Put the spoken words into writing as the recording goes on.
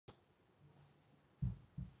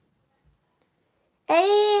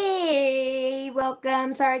Hey,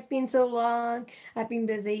 welcome. Sorry it's been so long. I've been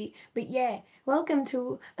busy. But yeah, welcome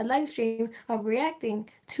to a live stream of reacting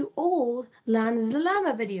to old Lanz the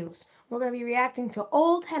Llama videos. We're going to be reacting to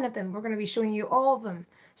all 10 of them. We're going to be showing you all of them.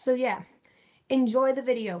 So yeah, enjoy the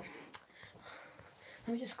video.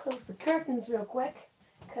 Let me just close the curtains real quick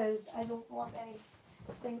because I don't want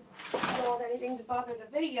anything to bother the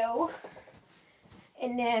video.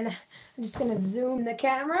 And then I'm just going to zoom the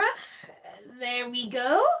camera. There we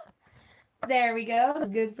go. There we go. That's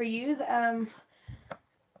good for you.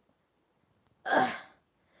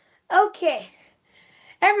 Okay.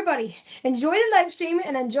 Everybody, enjoy the live stream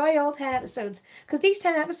and enjoy all 10 episodes. Because these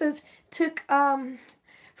 10 episodes took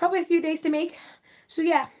probably a few days to make. So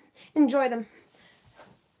yeah, enjoy them.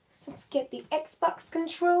 Let's get the Xbox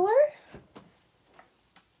controller.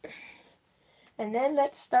 And then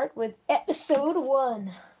let's start with episode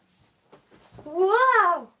 1.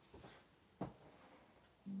 Wow!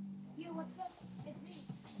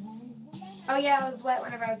 Oh yeah, I was wet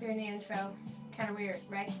whenever I was doing the intro. Kind of weird,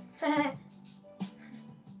 right? And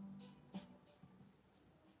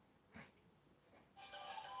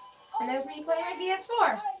there's me playing my PS4.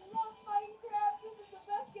 I love Minecraft. This is the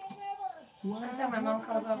best game ever. Until my mom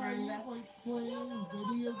calls over and like playing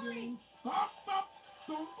video games. Up!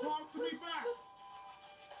 Don't talk to me back.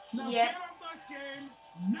 Now Yep. get off that game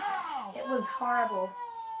now. It was horrible.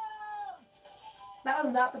 That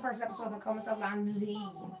was not the first episode of Comments of Lanz,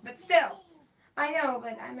 but still. I know,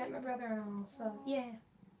 but I met my brother and all, so yeah.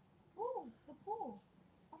 Ooh, the pool.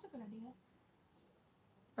 That's a good idea.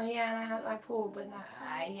 Oh yeah, and I had my pool, but not,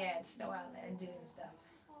 yeah, it's still out there doing stuff.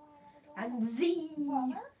 And Z.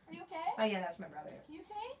 Brother, are you okay? Oh yeah, that's my brother. You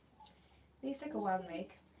okay? These took a while to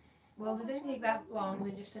make. Well, they didn't take that long.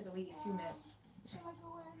 They just took a few minutes. Should I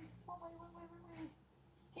go in? Oh, wait.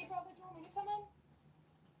 Okay, brother, do you want me to come in?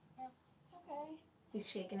 Yeah. Okay. He's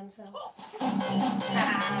shaking himself. What?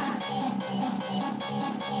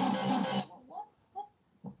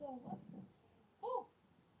 Oh,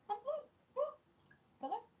 I'm good. Oh.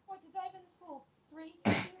 Brother, want to dive in this pool? 3,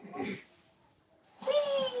 2, 1. Whee!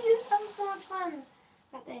 That was so much fun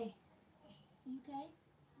that day. You okay?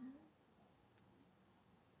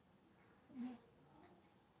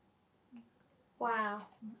 Wow.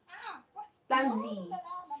 Ah, what? Lanzy.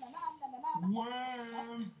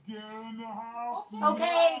 Lanz, get in the house.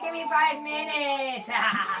 Okay, give me 5 minutes. No!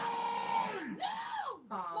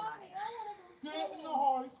 Oh, Mommy, I want to go Get in the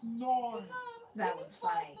house now. that was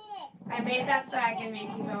funny. I made that so I can make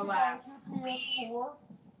you all laugh. PS4.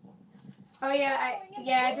 Oh yeah,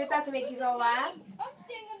 I did that to make you all laugh. I'm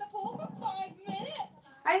staying in the pool for 5 minutes.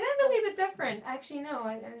 I sound a wee bit different. Actually, no,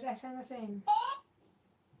 I sound the same.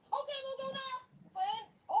 Okay, we'll go now.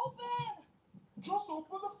 Open. Just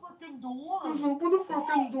open the frickin' door. Just open the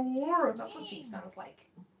frickin' door. That's what she sounds like.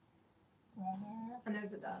 Brother, And there's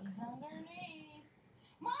the dog. he's underneath.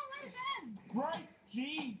 Mom, let us in. Right,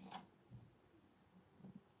 jeez.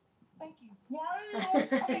 Thank you. Why are you always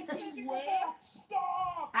taking wet?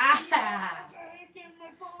 Stop! Ah. Taking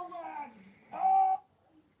my phone. Oh.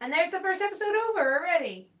 And there's the first episode over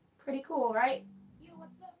already. Pretty cool, right? Yo,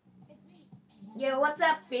 what's up? It's me. Yo, what's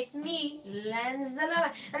up? It's me, Lanz the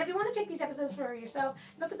Llama. And if you want to check these episodes for yourself,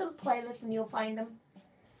 look at the playlist and you'll find them.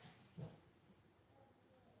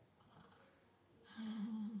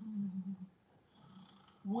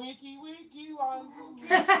 Wiki, Lanz.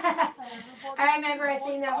 I remember I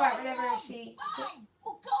seen that part whenever she... Fine.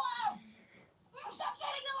 Oh, go out. Stop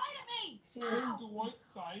shining the light at me. she Turn the white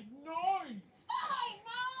side now. Fine,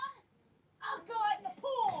 Mom. I'll go out in the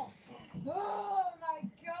pool. Oh, my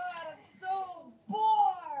God. I'm so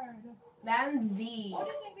bored. Lanzy. What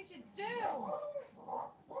do you think we should do?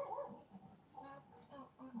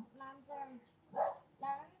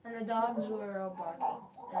 And the dogs were all barking.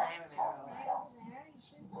 And I remember all that.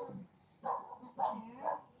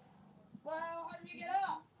 Well, how did you get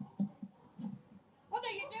up? What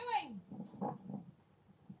are you doing?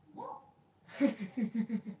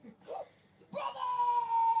 Brother!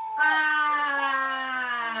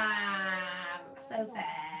 So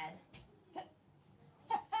sad.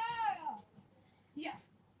 Yeah.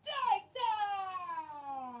 Dive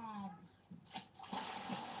time!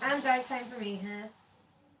 And dive time for me, huh?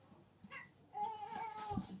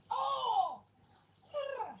 Oh!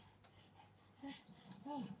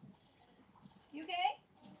 You okay?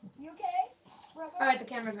 You okay? Brother? Alright, the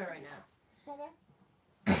cameras are right now. Brother?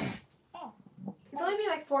 Oh. It's only been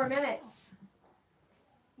like 4 minutes.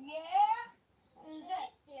 Yeah? Should I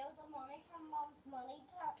steal the money from Mom's money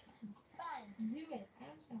bank? Do it. I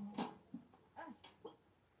don't know.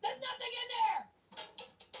 There's nothing in there!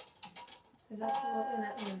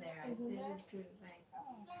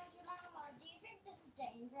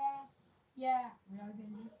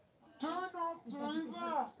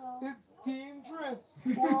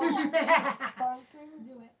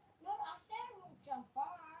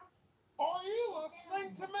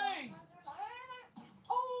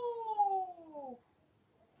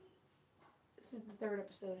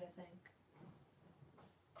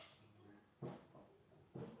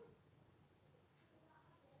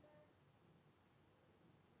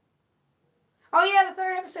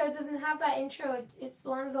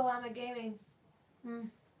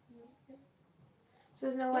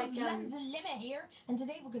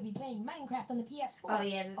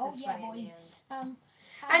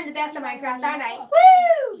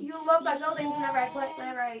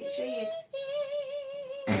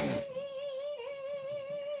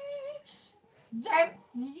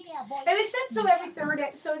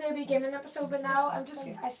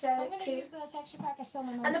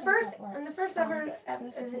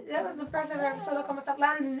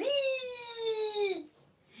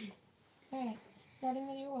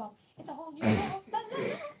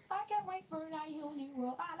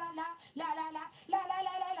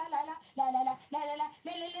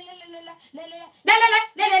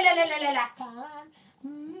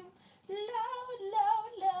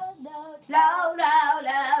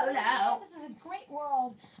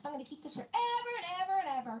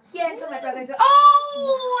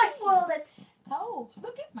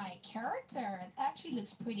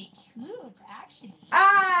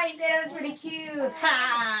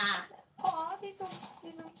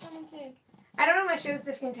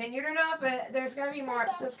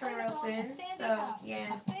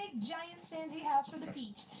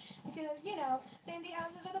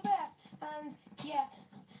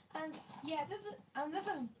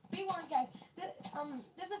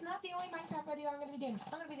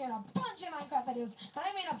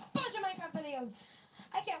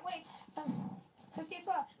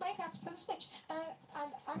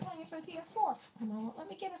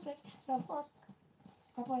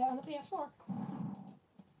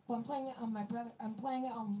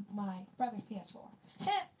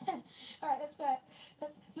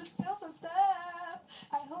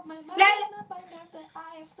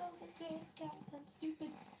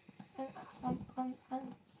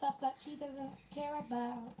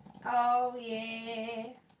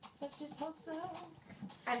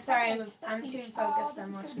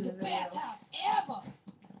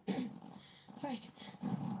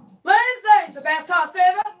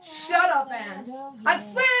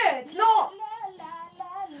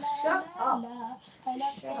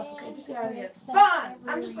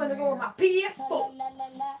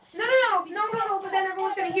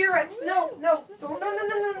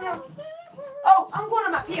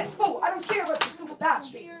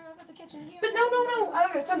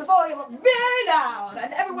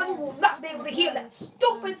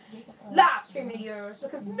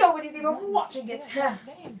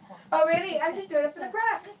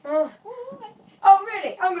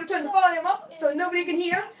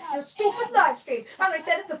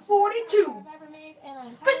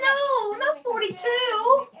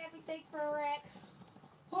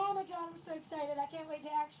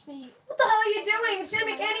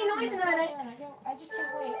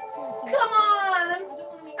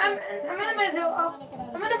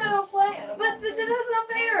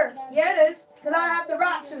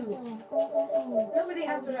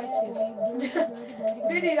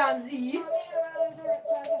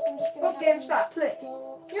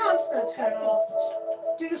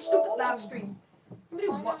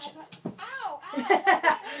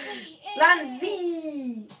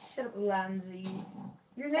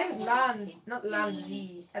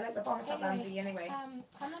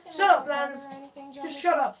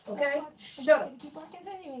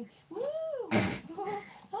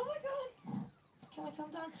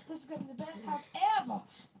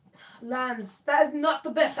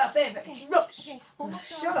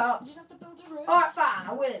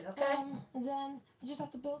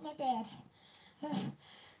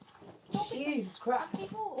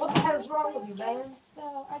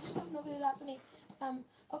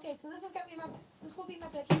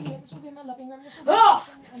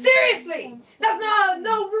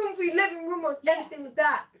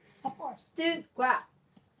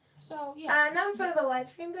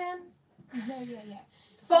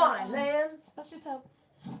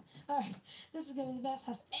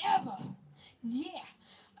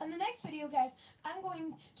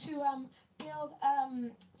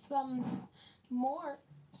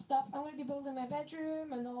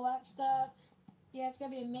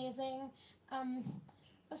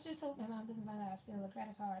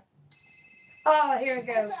 Oh, here it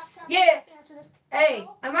goes. Crap, crap, Yeah. I have to answer this. Hey,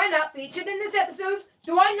 am I not featured in this episode?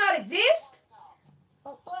 Do I not exist?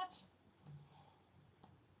 Oh, what?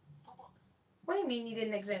 What do you mean you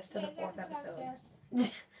didn't exist to the Yeah, fourth you have to go episode?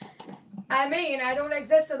 downstairs. I mean, I don't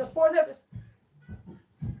exist to the fourth episode.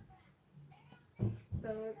 So,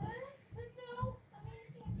 No.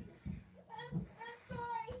 I'm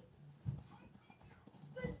sorry.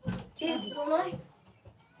 Andy, don't lie.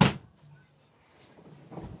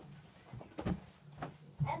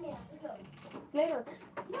 Emmy, I have to go. Later.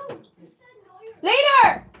 No, you said no. You're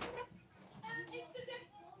Later! It's a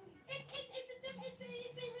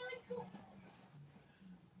really cool.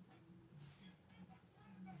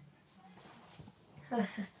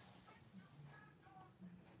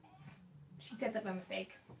 She said that by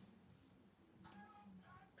mistake.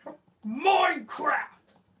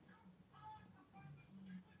 Minecraft!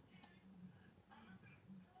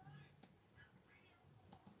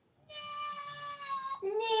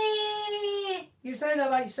 Nah. You're saying that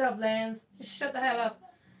about yourself, Lanz. Just shut the hell up.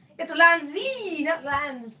 It's Lanzy, not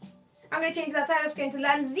Lanz. I'm gonna change that title screen to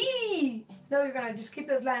Lanzy. No, you're gonna just keep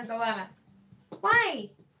it as Lanz the Llama. Why?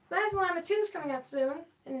 Lanz the Llama 2 is coming out soon,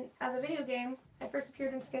 and as a video game. I first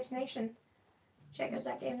appeared in Sketch Nation. Check out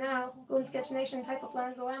that game now. Go in Sketch Nation, type up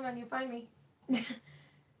Lanz the Llama, and you'll find me.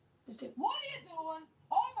 Just do. What are you doing?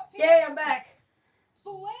 Oh, my PS. Yay, I'm back.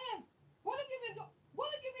 So, Lanz, what have you been doing? What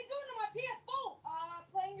have you been doing to my PS4?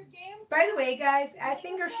 Playing your games? By the way, guys, I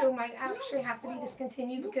think our show might actually have to be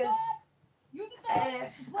discontinued because You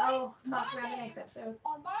decided to play I'll talk my about the games next episode.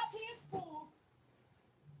 on my PS4.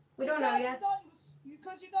 We don't know yet.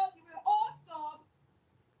 Because you thought you were awesome.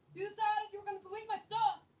 You decided you were going to delete my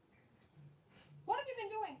stuff. What have you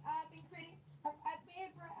been doing? I've been creating. I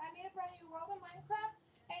made a brand new world in Minecraft,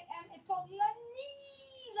 and it's called Lanzy.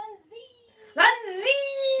 Lanzy!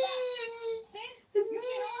 Since you've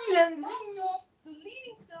been awesome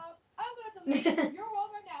deleting stuff, I'm going to delete your world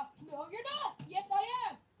right now. No, you're not. Yes, I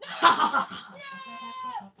am. No!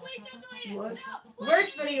 Please don't delete it. Worst, No,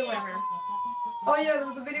 worst video ever. Oh yeah, there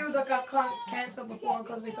was a video that got cancelled before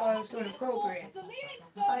because we thought it was too inappropriate.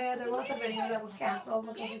 Oh yeah, there was a video that was cancelled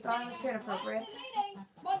because we thought it was too inappropriate.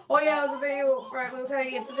 Oh yeah, it was a video, right, we'll tell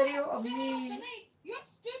you, it's a video of me. Your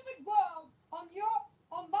stupid world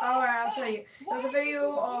on my Alright, I'll tell you. It was a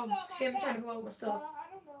video of him trying to blow up my stuff. I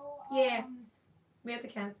don't know. Yeah. We have to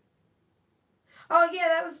cancel. Oh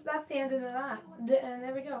yeah, that's the end of that. And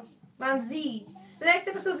there we go. Man Z. The next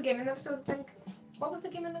episode's a gaming episode, I think. What was the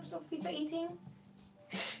gaming episode? FIFA 18?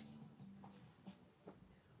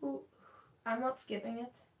 Ooh, I'm not skipping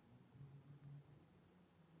it.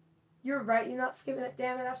 You're right, you're not skipping it.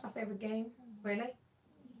 Damn it, that's my favorite game. Really?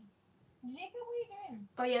 Jacob, what are you doing?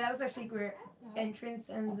 Oh yeah, that was our secret entrance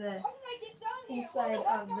and the How did I get down here? inside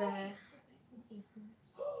of the...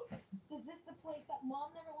 Is this the place that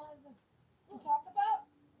Mom never wanted us to talk about?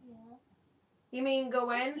 Yeah. You mean go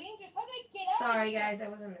It's in? dangerous. How did I get out? Sorry guys,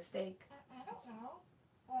 that was a mistake. I don't know.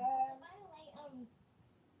 By the way, I went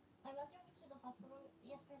over to the hospital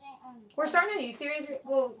yesterday. We're starting a new series.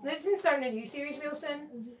 Well, Libson's starting a new series real soon.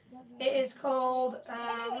 It is called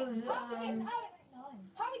How are we getting out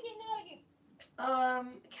of here?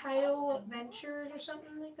 Kyle Adventures or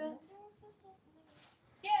something like that.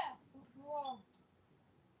 Yeah. Whoa.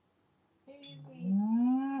 Maybe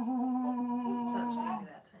That's gonna be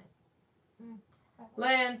that time.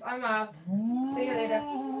 Lanz, I'm out. See you later.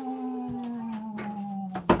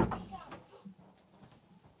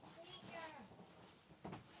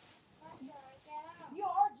 You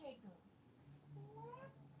are Jacob.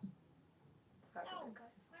 Sorry,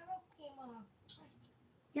 guys. My rope came off.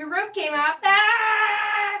 Your rope came off.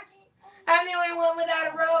 Ah! I'm the only one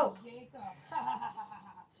without a rope. Jacob.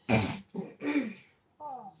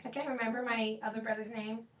 Oh, I can't remember my other brother's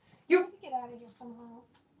name. you get out of here somehow.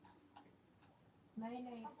 My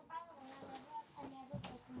name.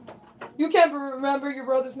 You can't remember your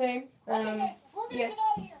brother's name. We're gonna yeah. get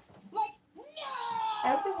out of here. Like, no!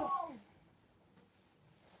 I don't think so.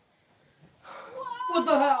 What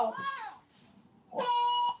the hell?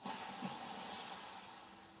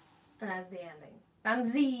 And that's the ending.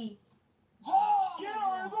 And Z. Get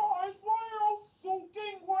out of the ice layer,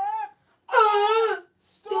 soaking wet!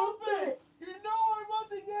 Stop it! You know I want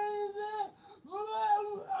to get in there!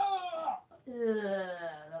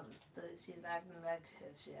 She's acting like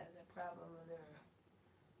she has a problem with her.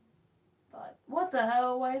 But what the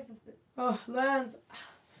hell? Why is the oh, Lanz?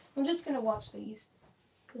 I'm just gonna watch these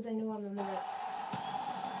because I know I'm the nervous.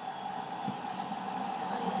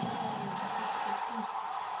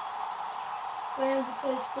 Lanz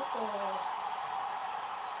plays football.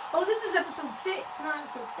 Oh, this is episode 6, not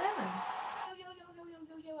episode 7.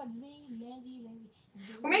 it's me, Lanzy.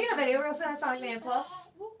 We're making a video real soon on Sonic Man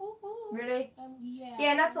Plus. Really? Yeah.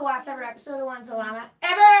 Yeah, and that's the last ever episode of Lanz, Lama.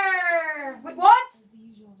 Ever! Wait, what?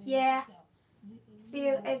 Yeah. See,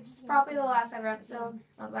 it's probably the last ever episode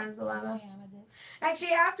of Lanz, Lama.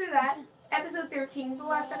 Actually, after that, episode 13 is the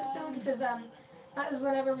last episode because that is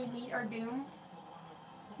whenever we meet our doom.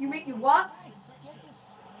 You what?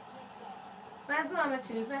 Lanz, Lama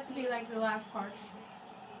 2 is meant to be like the last part.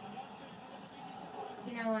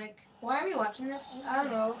 You know, like, why are we watching this? I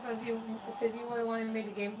don't know, because you were the one who made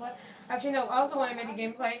the gameplay. Actually, no, I was the one who made the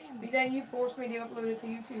gameplay, but then you forced me to upload it to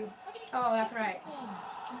YouTube. Oh, that's right.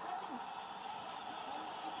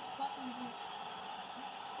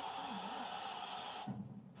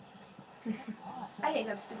 I hate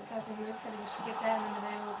that stupid cutscene. We could have just skipped that and then the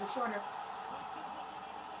video would be shorter.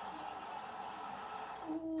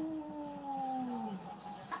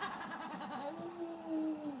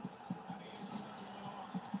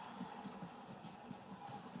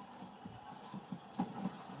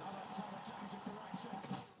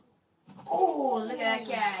 Oh, look at that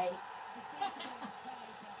guy.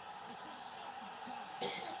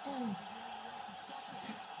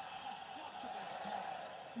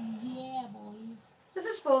 Yeah, boys. This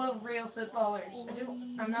is full of real footballers.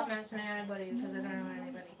 I'm not mentioning anybody because I don't know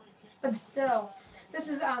anybody. But still, this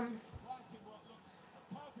is,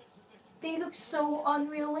 they look so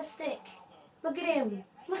unrealistic. Look at him.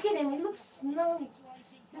 Look at him. He looks no. He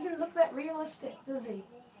doesn't look that realistic, does he?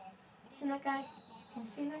 See that guy? Did you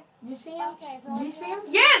see that? Did you see him? Okay, so Did you see him?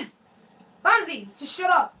 Yes! Lanzy, just shut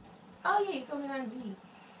up. Oh yeah, you call me Lanzy.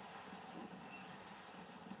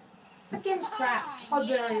 That game's crap. How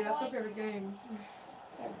dare you? That's my favorite game. Who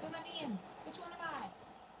am I being? Which one am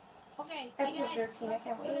I? Okay, Episode hey guys, 13, I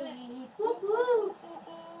can't look at wait. this. Woo-hoo!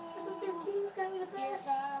 Episode 13 is gonna be the Here best.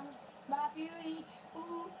 comes my beauty. Ooh,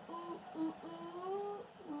 ooh, ooh,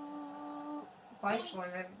 ooh, ooh. Why spoil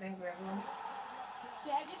everything for everyone?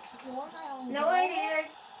 Did I just score my own No goal? idea.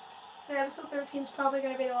 But episode 13 is probably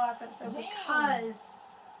gonna be the last episode Damn. because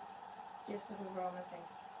we're all missing.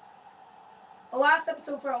 The last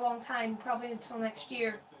episode for a long time, probably until next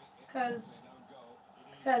year, because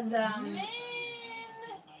Man!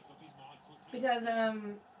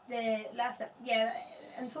 the last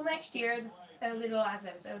until next year that'll be the last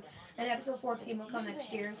episode, and episode 14 will come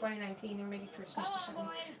next year in 2019 or maybe Christmas Come or on, something.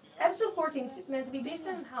 boys. Episode 14 is meant to be based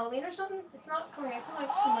on Halloween or something. It's not coming out till like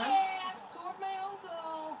 2 Oh, months. yeah, I scored my own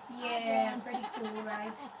goal. Yeah, pretty cool,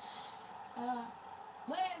 right?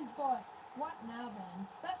 Lanz, boy. What now, Ben?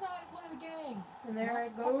 That's not how I play the game. And there What?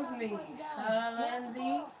 it goes That's not me. how I play the game. Lanzy.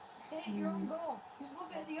 You're not supposed to hit your own goal. You're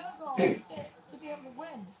supposed to hit the other goal to be able to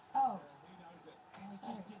win. Oh.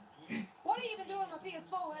 What are you even doing on my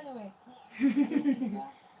PS4 anyway?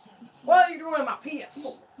 What are you doing in my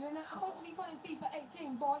PS4? You're not supposed to be playing FIFA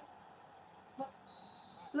 18, boy.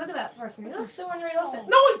 Look at that person. He looks so unrealistic. Oh.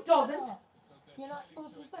 No, he doesn't. You're not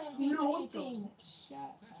supposed to be playing FIFA No, it 18. doesn't. Shut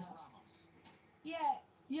up.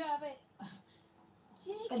 Yeah, but...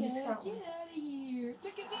 I just Get can't. out of here.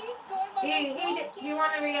 Look at me scoring my Hey, do you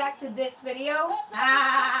want to react to this video? That's not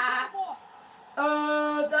Ah.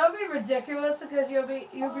 what That would be ridiculous because you'll be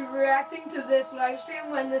reacting to this live stream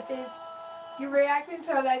when this is. You're reacting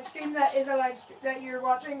to a live stream that is a live stream that you're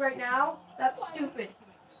watching right now. That's stupid.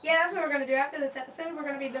 Yeah, that's what we're gonna do after this episode. We're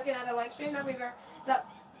gonna be looking at a live stream that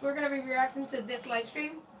we're gonna be reacting to this live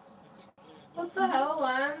stream. What the hell,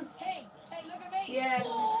 Lanz? Hey, look at me. Yeah, this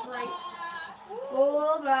is great.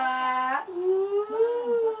 Bullseye. Bullseye. Look, that's what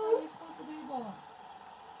Ooh. you're supposed to do, boy.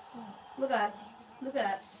 Look at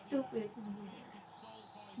that stupid.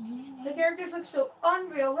 The characters look so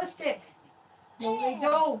unrealistic. No, they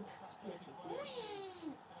don't.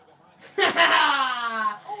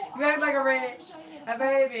 You act like a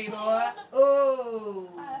baby, boy. Oh.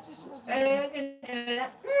 That's what you're supposed to do. I can do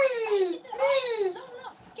that.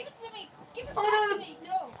 No. Give it to me. Give it back to me.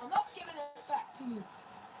 No, I'm not giving it back to you.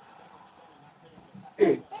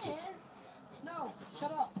 Ben, no,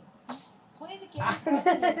 shut up. Just play the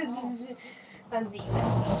game. Fancy.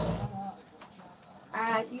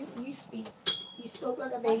 You spoke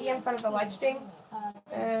like a baby in front of a live stream.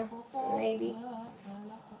 Maybe.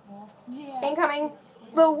 Yeah. Incoming.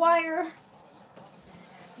 The wire.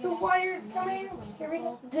 The wire's coming. Here we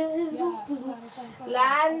go.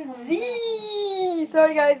 Lanzy.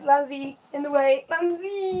 Sorry guys, Lanzy in the way.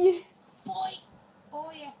 Lanzy. Boy. Oh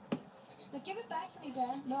yeah. Now give it back to me,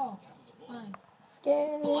 Ben. No. Fine.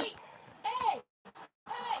 Scared. Boy. Hey.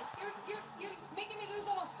 You're making me lose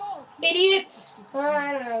all my skulls. Idiots.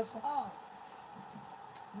 I don't know. Oh.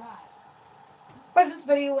 Right. Where's this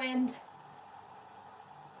video end?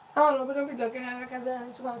 don't know, but don't be looking at it because then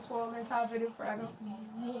it's going to spoil the entire video forever. Yeah.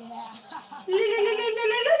 Zia. I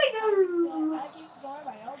keep scoring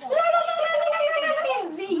by elbow.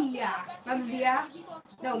 Not Zia.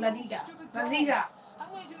 No, La Diga. La Ziza. I'm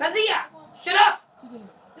gonna do La it. Zia. Shut up. To do.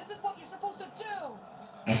 This is what you're supposed to do.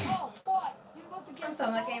 Oh, what? You're supposed to I'm get still the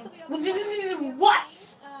in that ball game. to the other side.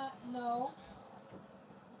 What? No.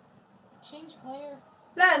 Change player.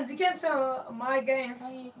 Lanz, you can't sell my game. Oh,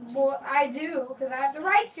 yeah, you can change Well, I do, because I have the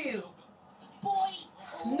right to. Boy.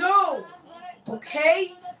 No. I'm gonna put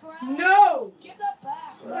Okay? that to the ground. No. Give that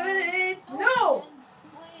back. No.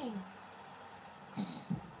 I'm playing.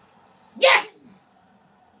 Yes.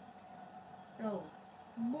 No.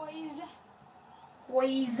 Boys.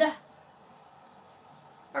 Boys.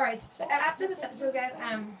 Alright, so after this episode, guys,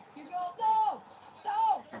 You go. No.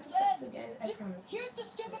 No. after this episode, guys, I promise. Here's the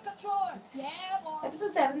skipper controller. Yeah, boy.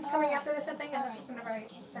 Episode 7's coming after this, I think, and this is whenever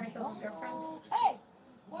Sammy kills his girlfriend. Hey,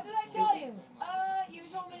 what did I tell you? You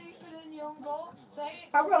told me to put in your own goal. So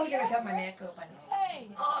I'm probably gonna cut my neck open. Hey,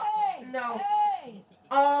 hey, No. Hey.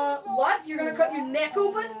 What? You're gonna cut your neck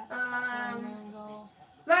open?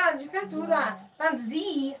 Lanz, you can't do that. Lanz,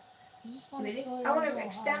 Z. Really? I want to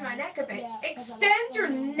extend my neck a bit. Extend your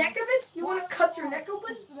neck a bit? You want to cut your neck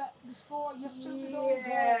open? Yeah,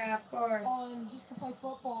 of course. Just to play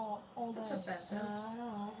football all day. That's offensive. I don't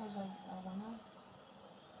know, because I don't know.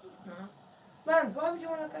 It's not. Lanz, why would you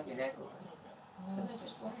want to cut your neck open? Because I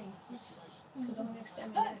just want to. Because I'm going to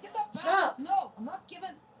extend my neck. Let's get that back. Stop. No, I'm not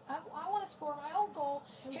giving. I want to score my own goal.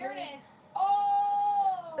 Here it is.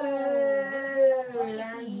 Oh!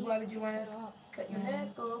 Lanz, why would you want to cut your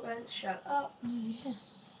neck open? Shut up.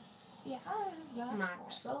 Yeah, how is this gonna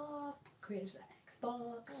Microsoft, creators of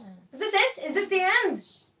Xbox. Is this it? Is this the end?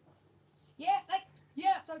 Yes, I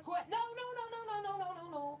quit. No.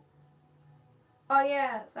 Oh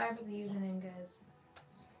yeah, sorry for the username, guys.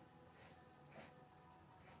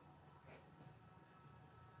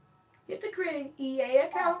 You have to create an EA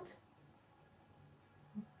account.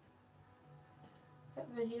 That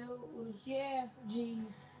video was... Yeah,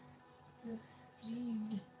 jeez.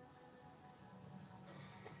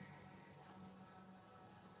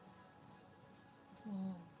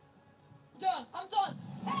 Done. I'm done.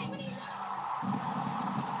 Hey, what are you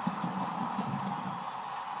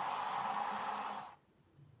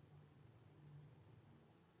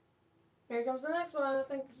Here comes the next one. I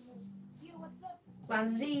think this is Yo, what's up?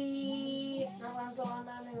 Lanzy. Not Lanz the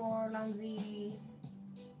Llama anymore. Lanzy.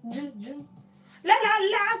 La la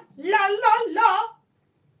la la la la.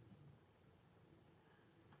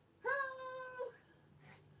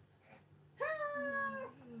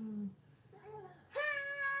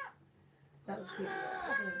 That was creepy.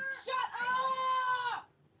 Shut up!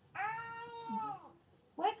 Ow!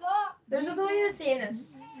 Wake up! There's a deleted scene in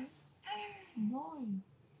this. No.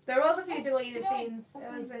 There was a few deleted scenes.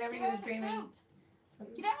 It was whenever he was dreaming.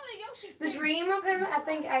 Get out of the Yoshi The suit. dream of him, I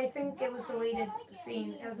think it was deleted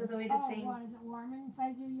scene. It was a deleted scene. What, is it warm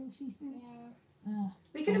inside your Yoshi suit? Yeah.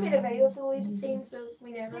 We could have made a video of deleted scenes, but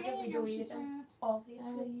we never because we deleted them.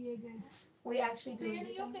 Obviously. Yeah, guys. We actually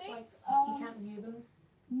deleted them. Like, you can't view them.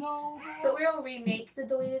 No. But we'll remake the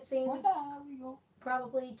deleted scenes. What the hell we go?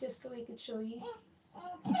 Probably just so we could show you.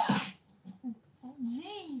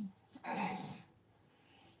 Gee.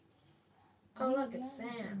 Oh look, it's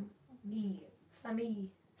Sam. Me. Sammy.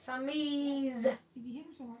 Sammy's. If you hit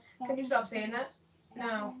her so much, Can you stop saying that?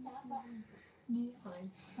 No. Yeah.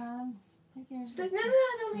 Fine. Take care. Just like, no,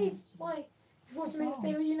 don't leave. Why? You forced me to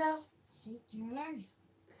stay with you now? Hit Jenny.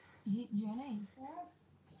 Hit Jenny.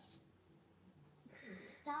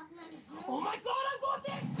 Stop my Oh my god, I got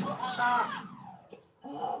it! Ah,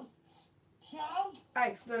 Child? I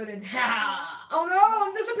exploded. Oh no,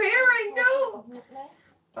 I'm disappearing! No!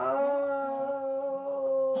 Oh,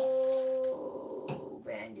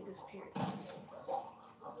 Ben, you disappeared. That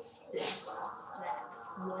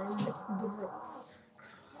was gross.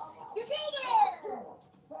 You killed her!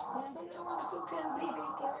 Oh no, episode 10 is gonna be a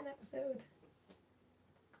gaming episode.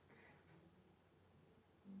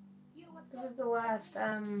 This is the last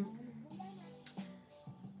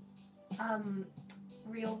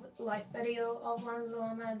real life video of Lanz the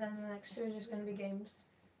Llama, and then the next two are just gonna be games,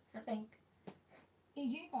 I think. Hey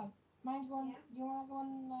Jacob, mind going? You wanna go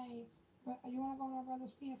on my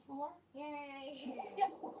brother's PS4? Yay. Yeah.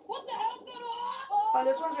 What the hell's going on? Oh,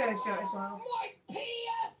 this one's really short as well. My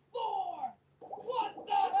PS4! What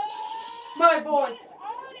the hell? My voice!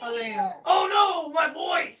 Oh, there you go. Oh no, my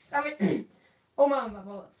voice! I mean, oh man, my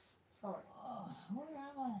voice. Sorry. Where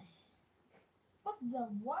am I? What the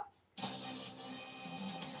what?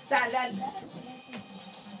 That.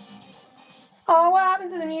 Oh, what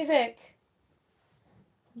happened to the music?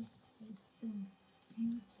 is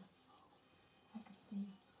beautiful. I could stay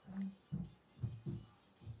forever.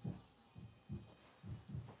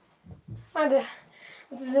 And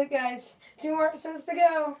this is it, guys. 2 more episodes to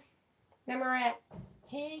go. Then we're at.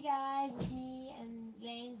 Hey guys, it's me and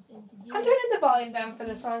Lanz, and today I'm turning the volume down for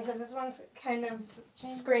this one because this one's kind of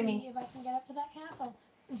trying to screamy. see if I can get up to that castle.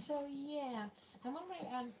 So yeah, I'm on my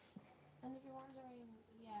and if you're wondering,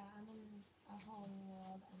 yeah, I'm in a whole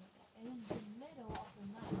world, and it's in the middle of the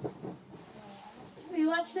night. So I don't We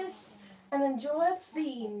watch this and enjoy the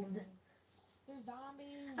scenes. There's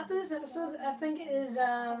zombies. After this episode, I think it is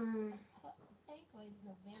Thankfully, there's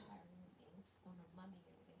no vampires in this game. Oh no, mummies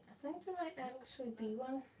and everything. I think there might actually be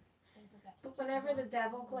one. Things like that. But whenever the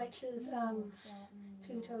devil clicks his Skeletons,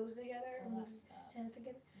 2 toes together all and that stuff. hands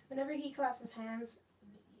together, whenever he claps his hands,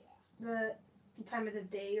 But yeah. the time of the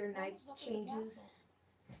day or night Almost up in the changes. castle.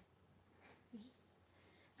 You just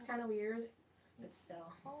It's kind of weird, but still.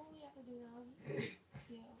 all we have to do now is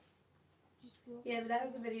just go up Yeah, the but that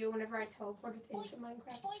was a stairs. video whenever I teleported into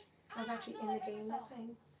Minecraft. I was actually in the game that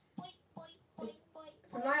time.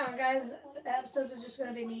 From now on, guys, the episodes are just going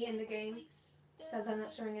to be me in the game because I'm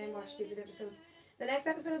not showing any more stupid episodes. The next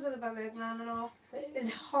episodes are about Eggman and all.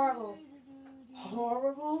 It's horrible.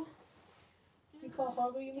 Horrible? You call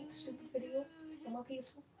horrible you make the stupid video? I'm more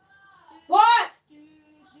peaceful. What?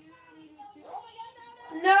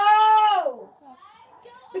 No!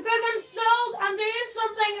 Because I'm doing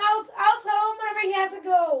something else. I'll tell him whenever he has to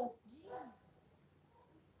go.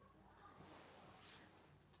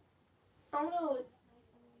 I don't know.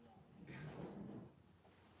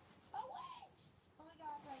 A witch! Oh my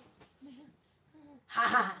god, right. Ha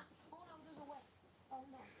ha. Oh no, there's a witch. Oh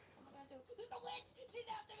no, what am I gonna do? There's a witch! She's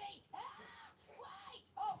after me! Ah! Why?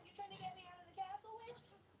 Oh, you're trying to get me out of the castle, witch?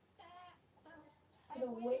 There's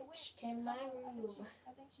a witch in my room.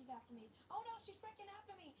 I think she's after me. Oh no, she's freaking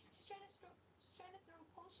after me! She's trying to throw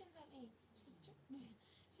potions at me.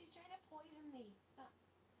 She's trying to poison me.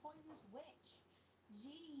 Poisonous witch.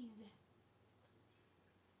 Jeez.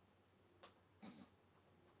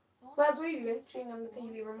 Well, that's what you do, chewing on the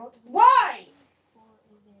TV remote. Why? Or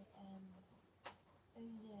is it,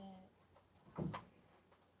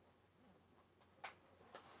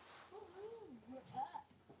 woohoo, we're up.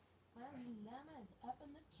 Lama is up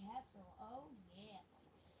in the castle. Oh yeah.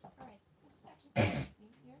 Alright, this is actually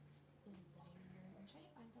pretty here. There's a dining room. I'm trying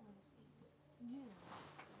to find somewhere to sleep.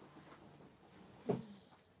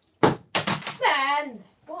 And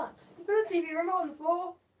what? You put a TV remote on the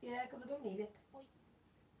floor? Yeah, because I don't need it.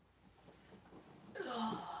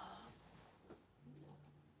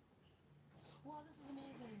 Wow, this is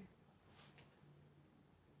amazing.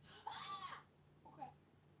 Ah! Oh crap.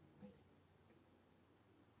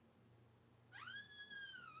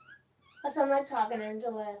 I sound like talking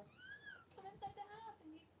Angela. Come inside the house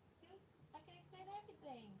and I can explain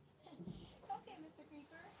everything. Okay, Mr.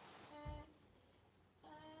 Creeper.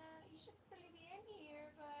 You should really be in here,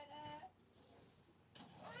 but,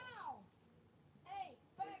 ow! Hey,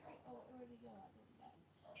 fire creep. Oh, where'd he go? I think he died.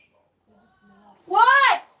 He just blew up.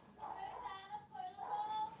 What?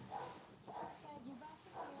 Guys, you're back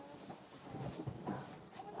in here.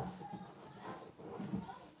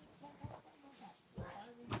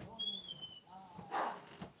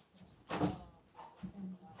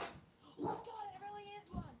 Oh my god, it really is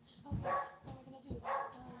one! Okay, what am I gonna do?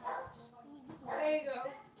 There you go.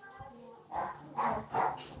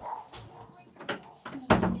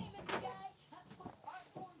 Hey, Mr. Guy! I'm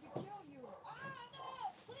going to kill you! Ah,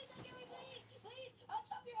 no! Please don't kill me, please! Please! I'll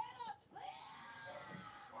chop your head off!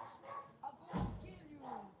 I'm going to kill you!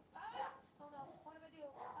 Ah! Oh no, what do I do?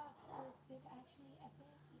 There's actually a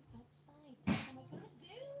baby outside. What am I gonna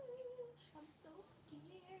do? I'm so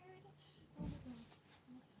scared. Oh my god.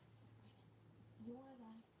 Right. You wanna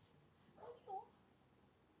die? Oh no!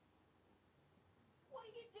 What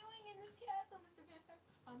are you doing in this castle, Mr. Vampire?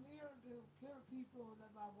 I'm here to kill people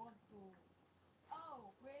if I want to.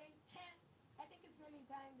 Oh, really? I think it's really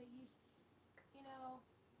time that you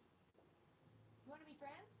want to be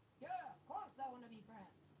friends? Yeah, of course I want to be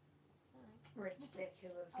friends. Alright.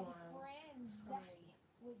 Ridiculous I'll be ones. friends Sorry.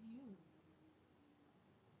 with you.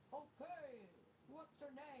 Okay, what's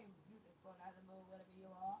your name, beautiful animal, whatever you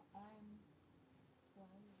are? I'm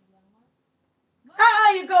Lanz the Llama.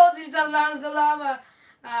 Ah, you called yourself Lanz the Lama.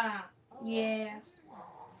 Ah, yeah.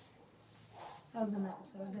 That was an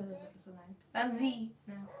episode. That was episode 9. Lanzi.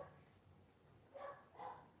 No.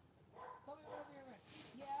 Come here, over here, right?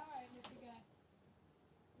 Yeah, alright, Mr. Guy.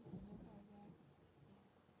 Mr. Vampire Guy.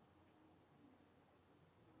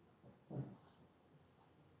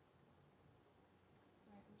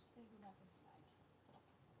 Alright, we're just gonna go back inside.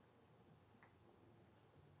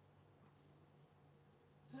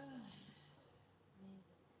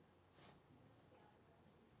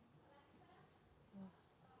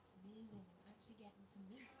 getting to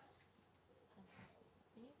meet a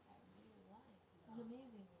vampire in real life. This is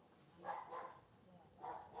amazing.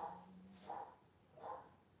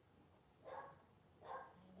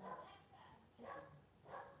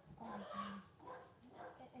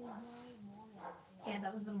 Yeah,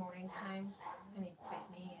 that was the morning time, and he bit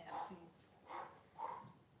me a few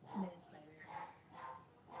minutes later.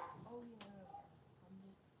 Oh yeah, I'm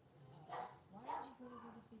just. Why aren't you gonna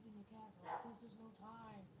go to sleep in your castle? Because there's no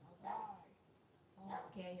time. I'll die. Oh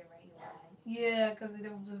Yeah, you're right, you're right. Yeah, because they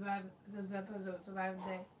don't survive, because vampires don't survive the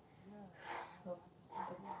day. yeah. Oh, I'll just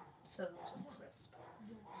sleep. sizzle to crisp.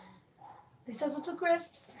 Don't worry. They sizzle to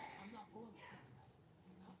crisps. I'm not going to sleep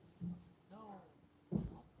tonight. No.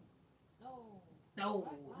 No. No,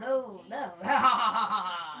 What? no, no.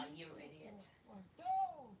 You idiot.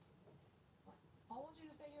 No. I want you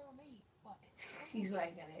to stay here with me. What? He's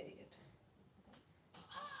like an idiot.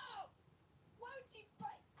 Oh! Why would you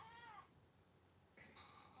bite? Ah!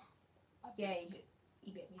 Yeah, he bit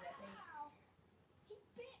me that day. Ow! He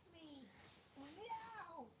bit me.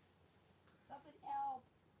 No! Something help.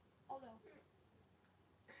 Oh no.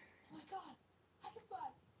 Oh my god. I can fly.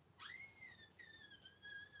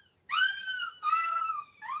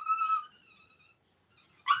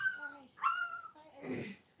 Alright.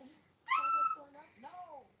 I just gotta go for enough.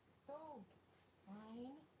 No! No! Fine.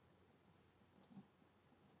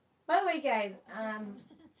 By the way, guys, I'm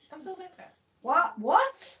so vampire. What?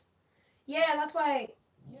 What? Yeah, that's why.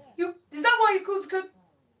 Yeah. Is that why you close the curtains?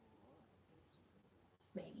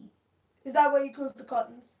 Maybe. Is that why you close the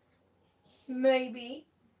curtains? Maybe.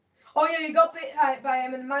 Oh yeah, you got bit by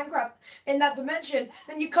him in Minecraft in that dimension,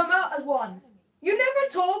 then you come out as one. You never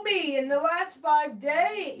told me in the last 5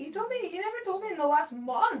 days. You never told me in the last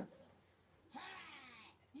month.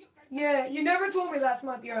 Yeah, you never told me last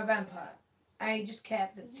month you're a vampire. I just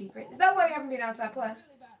kept it secret. Is that why you haven't been outside playing?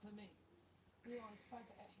 Really bad to me. You know, it's fun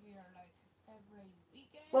to hear like every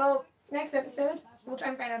weekend. Well, next episode, we'll try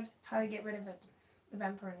and find out how to get rid of it. The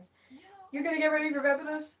vampires. No, You're gonna get rid of your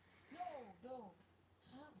vampires? no.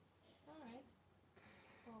 Alright.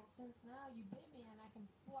 Well, since now you bit me and I can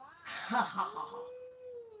fly. Ha ha ha ha.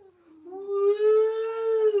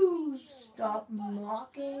 Woo! Stop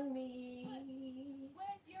mocking me.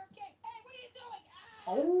 Where's your cake? Hey, what are you doing? Ah!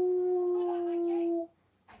 Oh.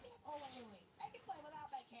 I can't. Oh, wait. I can play without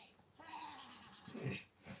my cake.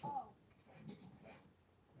 Oh.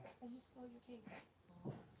 I just stole your cake.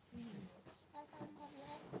 Oh.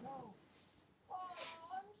 No. Oh,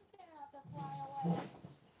 I'm just gonna have to fly away.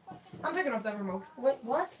 I'm picking up that remote. Wait,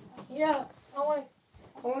 what? Yeah, I want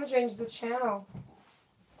to change the channel.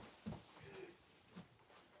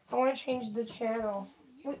 I want to change the channel.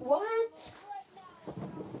 Wait, what?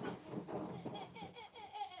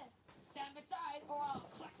 Stand beside or I'll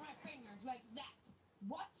click my fingers like that.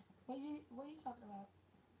 What? What are you talking about?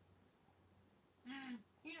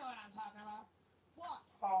 You know what I'm talking about. What?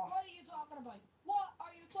 Oh. What are you talking about? What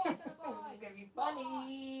are you talking This about? is gonna be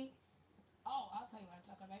funny. Oh, I'll tell you what I'm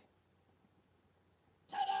talking about.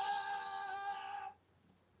 Ta-da!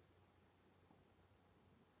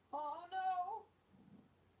 Oh no!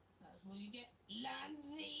 That's what you get,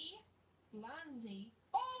 Lanzy.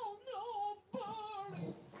 Oh no,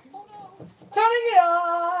 Barley! Oh no! Turning it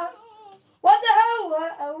off. What the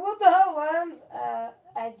hell? What the hell, Lanz?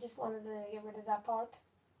 I just wanted to get rid of that part.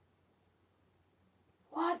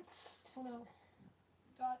 What? Oh no.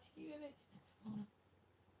 God, you in it.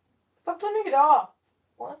 Stop turning it off.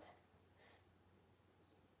 What?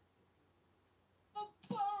 Oh,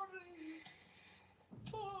 Barley!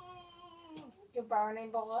 Oh. Your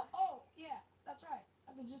burning boy. Oh, yeah, that's right.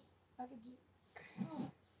 I could just. Oh.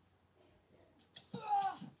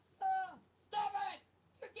 Stop it!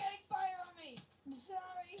 You're getting fire on me. I'm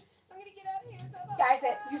sorry. I'm gonna get out of here. Guys,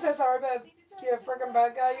 you said sorry, babe. You're a freaking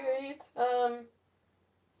bad guy, you idiot.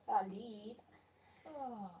 Salid.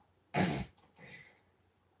 Oh.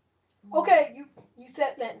 Okay, you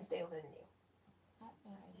said Lansdale, didn't you? That's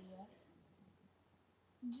my idea.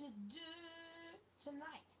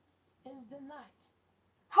 Tonight is the night.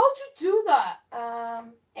 How'd you do that?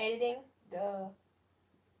 Editing. Duh.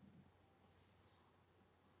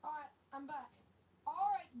 Alright, I'm back.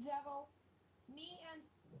 Alright, devil. Me and.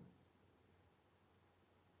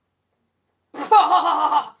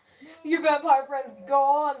 Your vampire friend's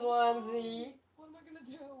gone, Lindsay. What am I gonna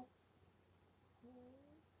do?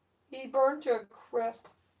 He burned to a crisp.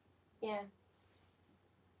 Yeah.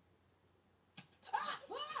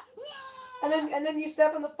 And then you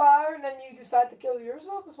step in the fire and then you decide to kill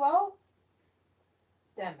yourself as well?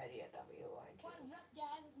 Damn idiot, What's up,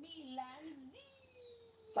 guys? It's me, Lanzy.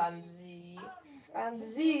 Lanzy.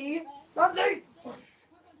 Lanzy. We're Lanzy! going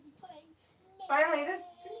to be playing Finally, this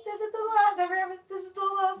is the last ever. This is the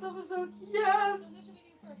last episode. Yes. So this should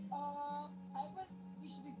be first. I bet we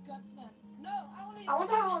should do guts then. No, I want to do. I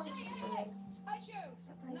wonder how long Yes, this yes, episode yes. is. I choose.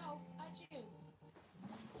 No, I choose.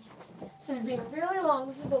 This has been really long.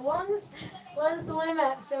 This is the longest Lanz the Lamb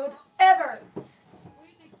episode ever. What do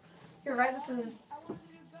you think? You're right. This is. I wanted to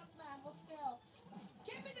do guts, man. But still,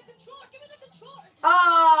 give me the controller. Give me the controller.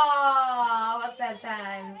 Oh, what's that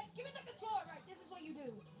time? Give me the controller. Right. This is what you do.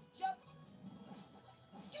 Jump.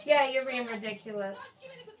 Give me Yeah, the you're being controller. ridiculous. Guys, give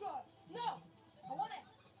me the controller. No, I want it.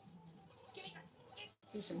 Give me.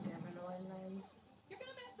 You're so damn annoying, Lanz. You're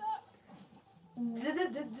gonna mess up.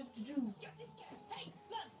 Hey,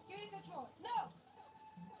 look, give me the controller. No.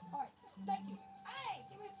 All right, thank you. Hey,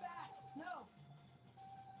 give it back. No.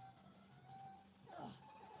 Ugh.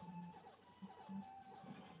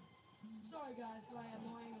 Sorry, guys, for my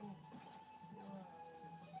annoying.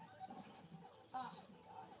 Ah,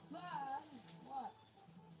 Lanz, what?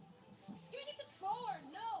 Give me the controller.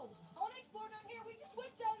 No. I want to explore down here. We just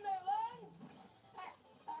went down there, Lanz.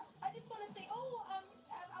 I just want to say, I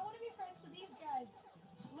want to be friends with these guys.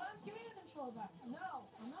 Lanz, give me the controller back. No,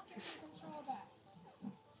 I'm not giving the controller back.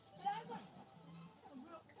 But I want.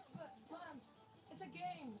 But Lanz, it's a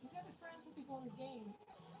game. You gotta be friends with people in the game.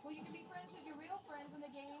 Well, you can be friends with your real friends in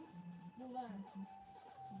the game. Well, Lanz.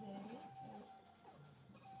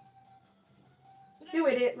 You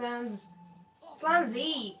idiot, Lanz. Oh, It's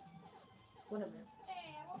Lanzy. Whatever.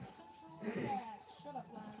 hey, I want the controller back. Shut up,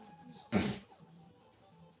 Lanz. You stupid.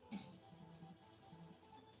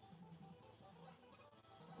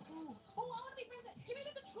 Ooh. Oh, I want to be friends. Give me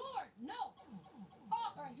the controller. No. Oh,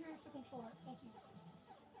 all right. Here's the controller. Thank you.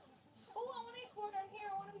 Oh, I want to explore down here.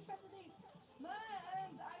 I want to be friends with these.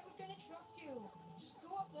 Lanz, I was gonna trust you. Just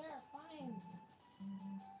go up there. Fine.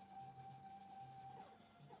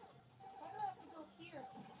 Why do I have to go here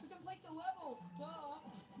to complete the level? Duh.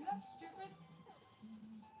 You that stupid?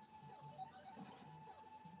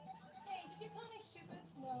 Hey, did you call me stupid?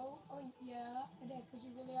 No. I mean, yeah, I did, because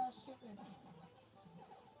you really are stupid.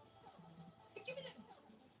 Hey, give me the.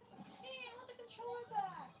 Hey, I want the controller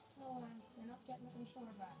back. No, Lanz, you're not getting the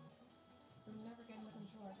controller back. You're never getting the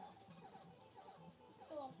controller back.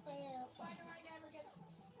 So unfair. Why do I never get?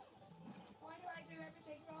 Why do I do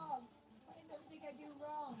everything wrong? Why is everything I do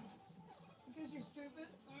wrong? Because you're stupid?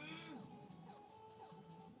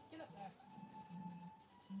 Get up there.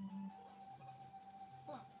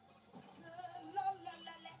 Huh. La la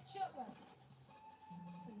la la. Shut up.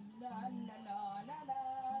 La la la la la.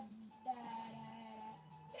 Da, da, da.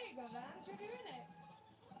 There you go, Lanz. You're doing it.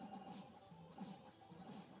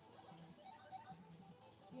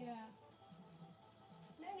 Yeah.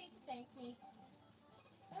 No need to thank me.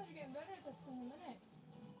 Lanz, you're getting better at this in a minute.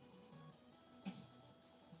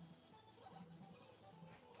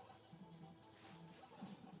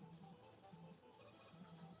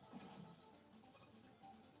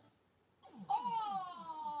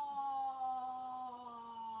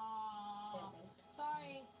 Oh!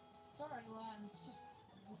 Sorry. Sorry, Lanz. Just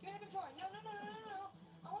give me the controller. No, no, no, no, no, no.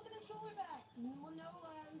 I want the controller back. Well, no,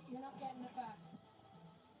 Lanz. You're not getting it back.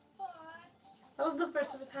 But... That was the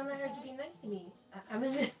first ever time I heard you be nice to me. I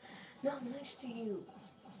was not nice to you.